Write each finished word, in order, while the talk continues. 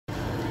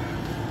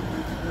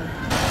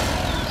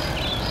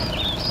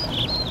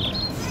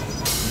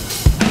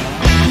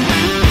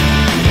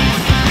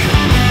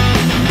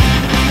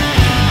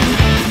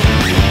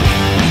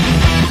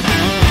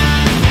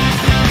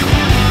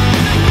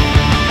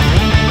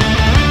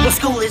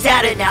School is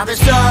out and now the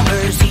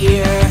summer's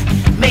here,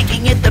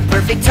 making it the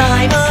perfect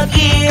time of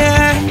year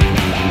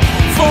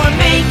for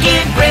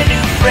making brand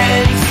new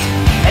friends.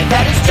 And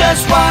that is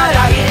just what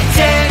I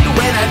intend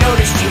when I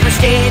noticed you were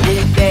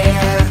standing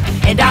there.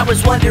 And I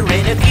was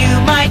wondering if you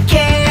might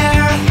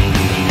care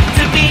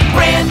to be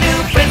brand new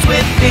friends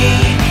with me,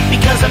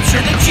 because I'm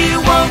sure that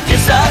you won't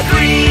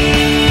disagree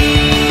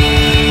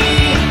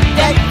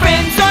that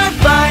friends are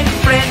fun,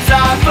 friends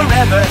are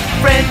forever,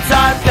 friends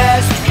are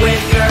best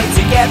when you're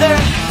together.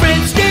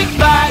 Friends stick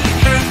by you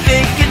through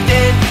thick and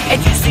thin, and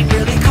you seem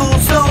really cool,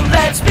 so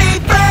let's be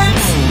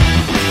friends.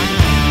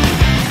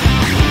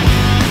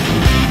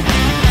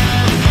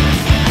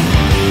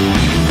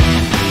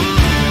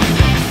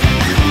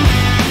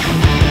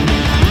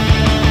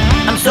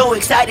 I'm so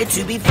excited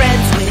to be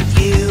friends with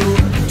you.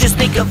 Just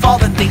think of all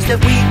the things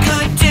that we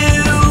could do,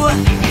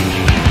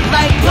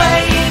 like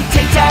playing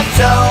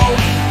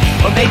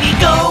tic-tac-toe, or maybe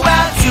go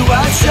out to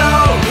a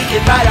show. We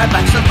could ride our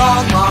bikes a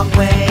long, long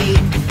way,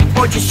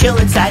 or just chill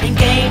inside and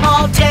game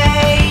all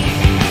day.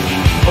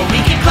 Or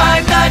we can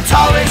climb the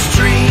tallest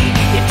tree.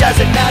 It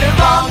doesn't matter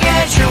long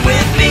as you're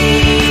with me.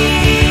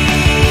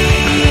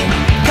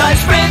 'Cause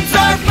friends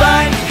are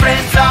fun,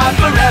 friends are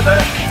forever,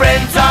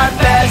 friends are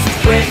best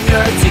when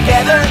you're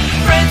together.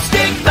 Friends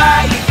stick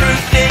by you through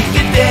thick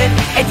and thin,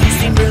 and you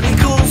seem really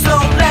cool, so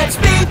let's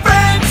be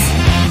friends.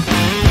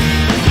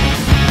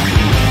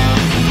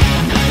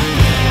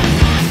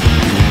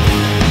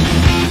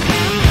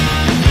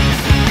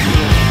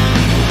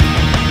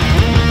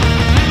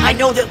 I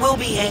know that we'll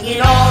be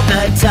hanging all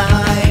the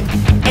time,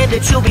 and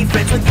that you'll be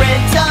friends with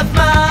friends of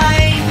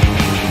mine,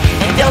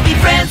 and they'll be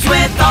friends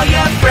with all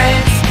your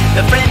friends.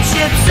 The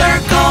friendship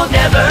circle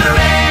never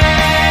ends.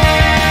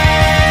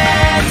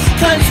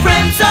 'Cause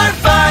friends are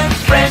fun,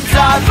 friends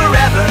are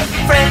forever,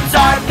 friends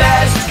are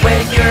best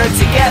when you're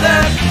together.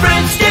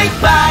 Friends stick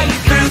by you